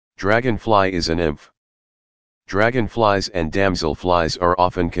Dragonfly is a nymph. Dragonflies and damselflies are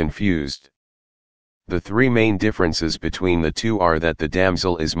often confused. The three main differences between the two are that the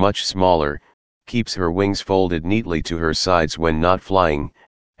damsel is much smaller, keeps her wings folded neatly to her sides when not flying,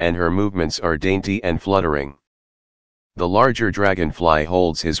 and her movements are dainty and fluttering. The larger dragonfly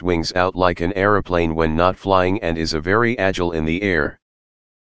holds his wings out like an aeroplane when not flying and is very agile in the air.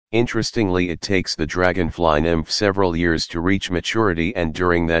 Interestingly, it takes the dragonfly nymph several years to reach maturity, and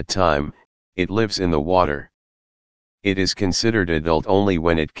during that time, it lives in the water. It is considered adult only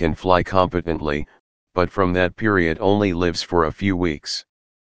when it can fly competently, but from that period only lives for a few weeks.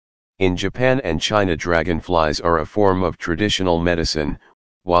 In Japan and China, dragonflies are a form of traditional medicine,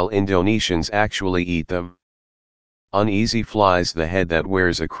 while Indonesians actually eat them. Uneasy flies the head that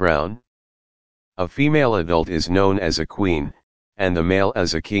wears a crown. A female adult is known as a queen, and the male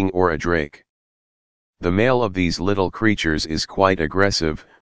as a king or a drake. The male of these little creatures is quite aggressive,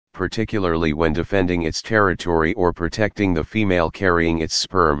 particularly when defending its territory or protecting the female carrying its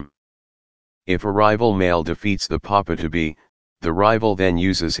sperm. If a rival male defeats the papa-to-be, the rival then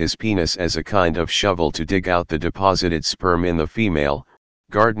uses his penis as a kind of shovel to dig out the deposited sperm in the female,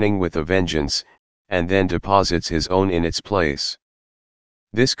 gardening with a vengeance, and then deposits his own in its place.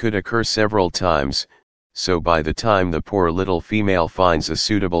 This could occur several times, so by the time the poor little female finds a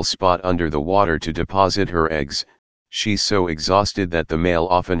suitable spot under the water to deposit her eggs, she's so exhausted that the male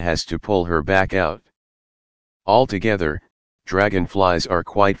often has to pull her back out. Altogether, dragonflies are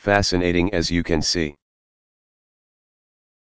quite fascinating, as you can see.